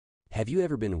Have you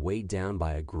ever been weighed down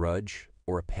by a grudge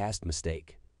or a past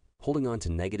mistake? Holding on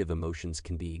to negative emotions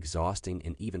can be exhausting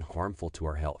and even harmful to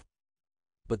our health.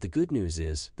 But the good news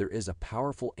is there is a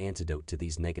powerful antidote to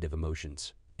these negative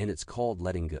emotions, and it's called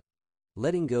letting go.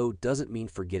 Letting go doesn't mean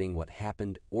forgetting what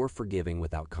happened or forgiving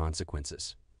without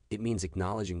consequences. It means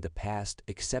acknowledging the past,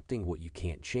 accepting what you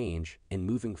can't change, and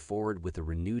moving forward with a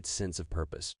renewed sense of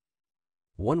purpose.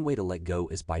 One way to let go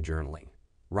is by journaling.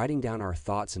 Writing down our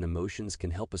thoughts and emotions can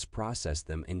help us process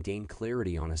them and gain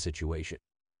clarity on a situation.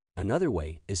 Another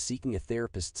way is seeking a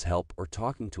therapist's help or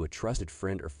talking to a trusted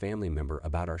friend or family member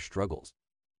about our struggles.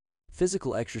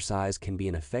 Physical exercise can be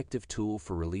an effective tool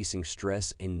for releasing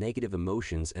stress and negative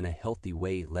emotions in a healthy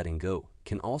way. Letting go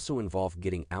can also involve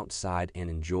getting outside and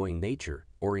enjoying nature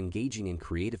or engaging in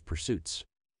creative pursuits.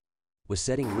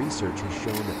 Setting research has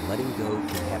shown that letting go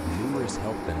can have numerous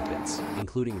health benefits,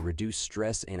 including reduced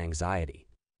stress and anxiety,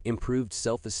 improved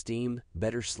self-esteem,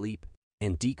 better sleep,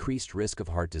 and decreased risk of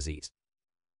heart disease.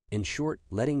 In short,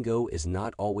 letting go is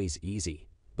not always easy,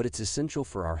 but it's essential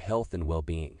for our health and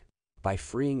well-being. By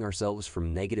freeing ourselves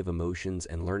from negative emotions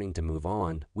and learning to move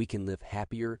on, we can live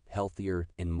happier, healthier,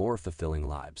 and more fulfilling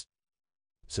lives.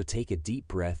 So take a deep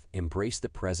breath, embrace the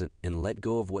present, and let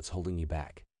go of what's holding you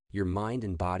back. Your mind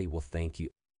and body will thank you.